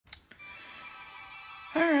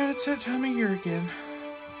Alright, it's that time of year again.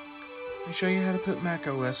 Let me show you how to put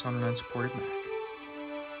macOS on an unsupported Mac.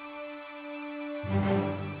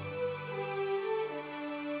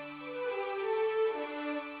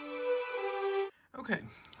 Okay,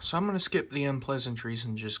 so I'm going to skip the unpleasantries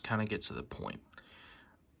and just kind of get to the point.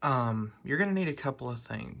 You're going to need a couple of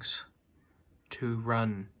things to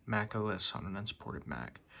run macOS on an unsupported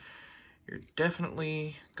Mac. You're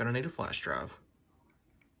definitely going to need a flash drive,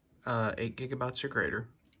 8 gigabytes or greater.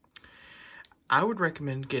 I would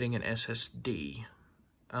recommend getting an SSD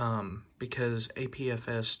because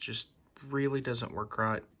APFS just really doesn't work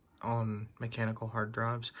right on mechanical hard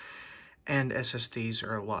drives, and SSDs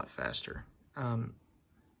are a lot faster.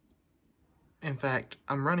 In fact,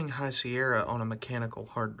 I'm running High Sierra on a mechanical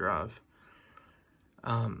hard drive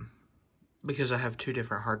because I have 2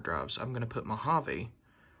 different hard drives. I'm going to put Mojave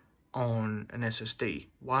on an SSD.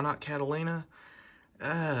 Why not Catalina?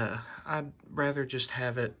 I'd rather just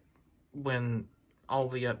have it when all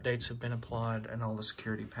the updates have been applied and all the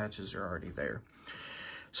security patches are already there.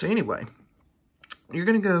 So anyway, you're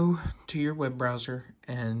going to go to your web browser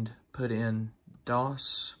and put in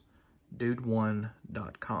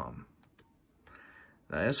DOSDude1.com.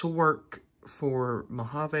 Now, this will work for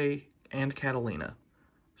Mojave and Catalina,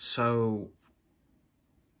 so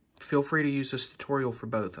feel free to use this tutorial for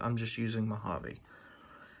both. I'm just using Mojave.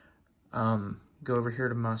 Go over here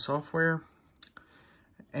to My Software,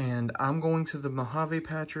 and I'm going to the Mojave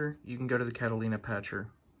patcher. You can go to the Catalina patcher,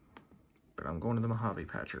 but I'm going to the Mojave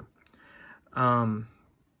patcher.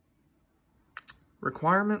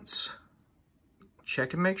 Requirements: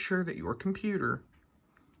 check and make sure that your computer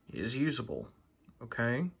is usable,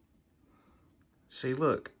 okay? See,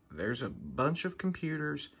 look, there's a bunch of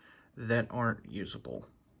computers that aren't usable,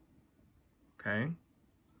 okay?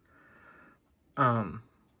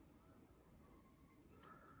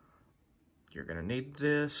 You're going to need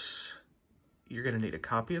this. You're going to need a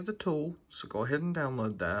copy of the tool, so go ahead and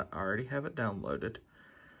download that. I already have it downloaded.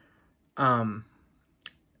 And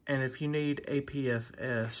if you need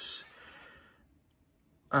APFS,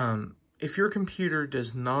 if your computer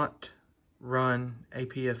does not run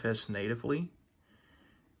APFS natively,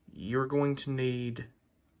 you're going to need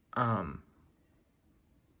an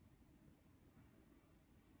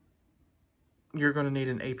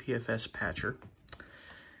APFS patcher,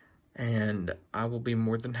 and I will be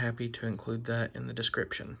more than happy to include that in the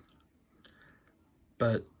description.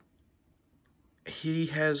 But he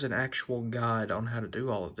has an actual guide on how to do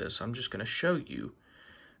all of this. I'm just going to show you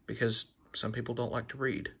because some people don't like to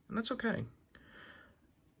read, and that's okay.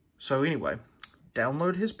 So anyway,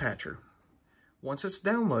 download his patcher. Once it's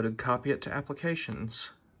downloaded, copy it to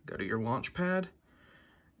Applications. Go to your Launchpad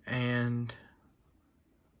and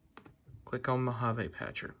click on Mojave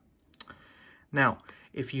Patcher. Now,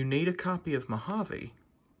 if you need a copy of Mojave,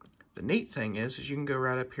 the neat thing is you can go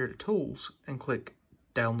right up here to Tools and click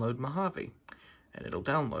Download Mojave, and it'll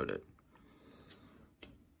download it.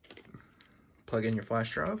 Plug in your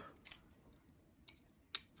flash drive.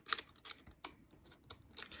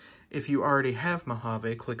 If you already have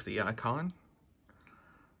Mojave, click the icon,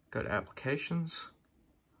 go to Applications,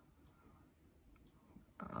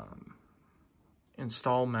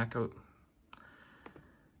 install macOS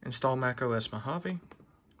Mojave,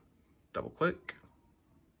 double click,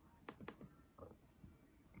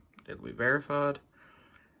 it'll be verified.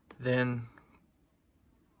 Then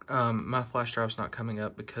my flash drive's not coming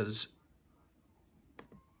up because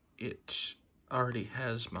it already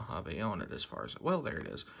has Mojave on it as far as, well, there it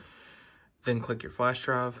is. Then click your flash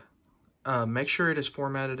drive. Make sure it is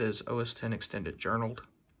formatted as OS X Extended Journaled,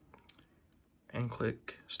 and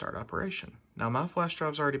click Start Operation. Now, my flash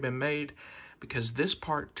drive's already been made because this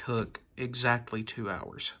part took exactly 2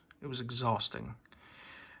 hours. It was exhausting.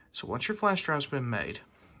 So once your flash drive's been made,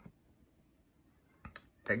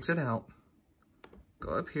 exit out,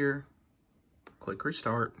 go up here, click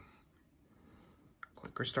Restart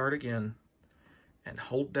again, and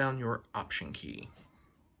hold down your Option key.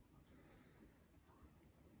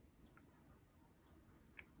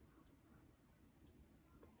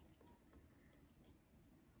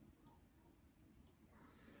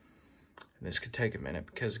 And this could take a minute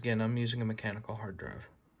because, again, I'm using a mechanical hard drive.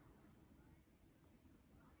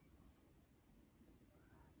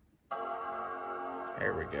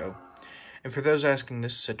 There we go. And for those asking,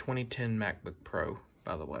 this is a 2010 MacBook Pro,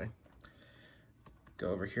 by the way. Go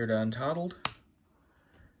over here to Untitled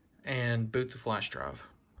and boot the flash drive.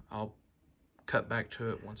 I'll cut back to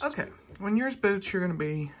it once. Okay, when yours boots, you're going to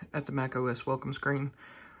be at the macOS welcome screen.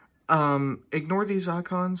 Ignore these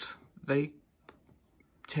icons. They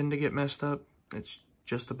tend to get messed up. It's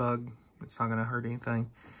just a bug. It's not going to hurt anything.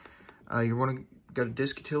 You want to go to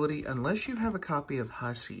Disk Utility. Unless you have a copy of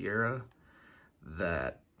High Sierra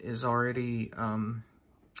that is already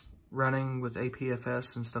running with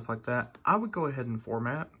APFS and stuff like that, I would go ahead and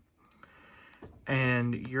format.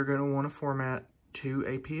 And you're going to want to format to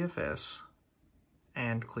APFS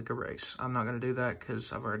and click Erase. I'm not going to do that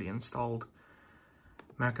because I've already installed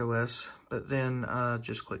macOS. But then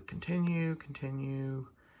just click Continue, Continue,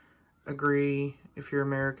 Agree. If you're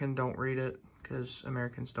American, don't read it because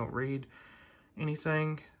Americans don't read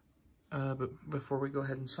anything. But before we go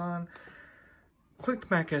ahead and sign, click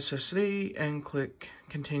Mac SSD and click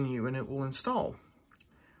Continue, and it will install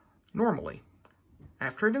normally.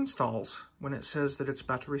 After it installs, when it says that it's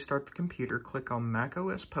about to restart the computer, click on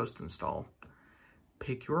macOS Post Install.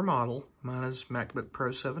 Pick your model. Mine is MacBook Pro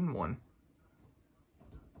 7.1.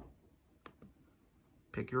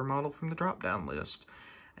 Pick your model from the drop-down list,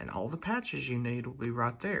 and all the patches you need will be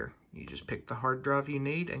right there. You just pick the hard drive you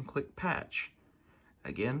need and click Patch.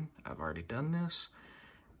 Again, I've already done this.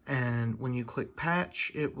 And when you click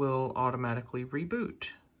Patch, it will automatically reboot.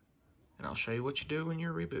 And I'll show you what you do when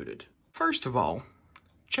you're rebooted. First of all,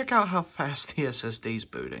 check out how fast the SSD is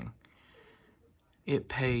booting. It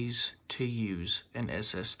pays to use an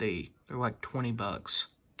SSD. They're like 20 bucks.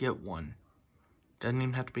 Get one. Doesn't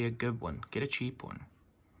even have to be a good one. Get a cheap one.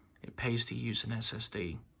 It pays to use an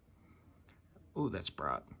SSD. Ooh, that's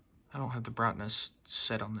bright. I don't have the brightness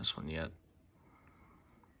set on this one yet.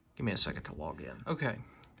 Give me a second to log in. Okay,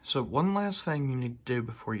 so one last thing you need to do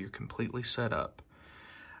before you're completely set up.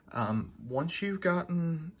 Once you've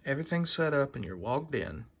gotten everything set up and you're logged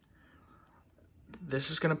in,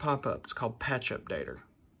 this is going to pop up. It's called Patch Updater.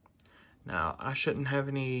 Now, I shouldn't have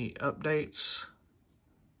any updates.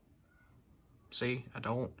 See, I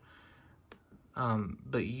don't.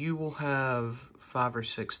 But you will have 5 or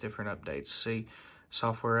 6 different updates. See,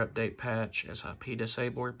 software update patch, SIP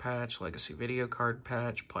disabler patch, legacy video card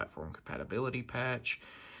patch, platform compatibility patch,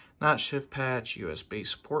 night shift patch, USB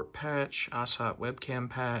support patch, iSight webcam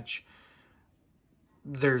patch.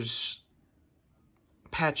 There's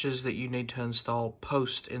patches that you need to install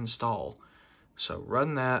post-install. So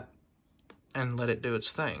run that and let it do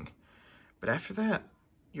its thing. But after that,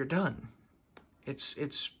 you're done.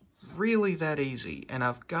 It's really that easy. And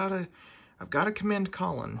I've got to commend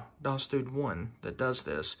Colin, DOSDude1, that does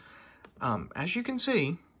this. As you can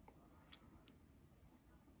see,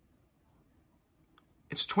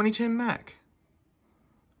 it's 2010 Mac,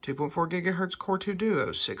 2.4 gigahertz Core 2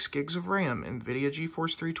 Duo, 6 gigs of RAM, NVIDIA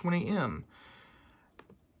GeForce 320M.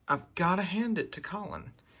 I've got to hand it to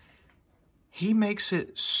Colin. He makes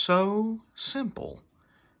it so simple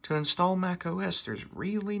to install macOS. There's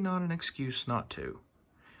really not an excuse not to.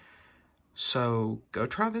 So go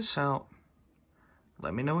try this out.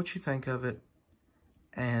 Let me know what you think of it.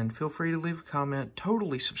 And feel free to leave a comment.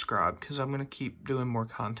 Totally subscribe because I'm going to keep doing more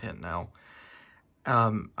content now.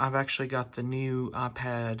 I've actually got the new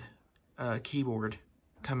iPad keyboard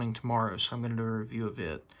coming tomorrow, so I'm going to do a review of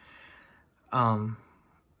it.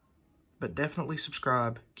 But definitely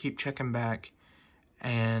subscribe, keep checking back,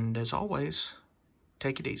 and as always,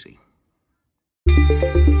 take it easy.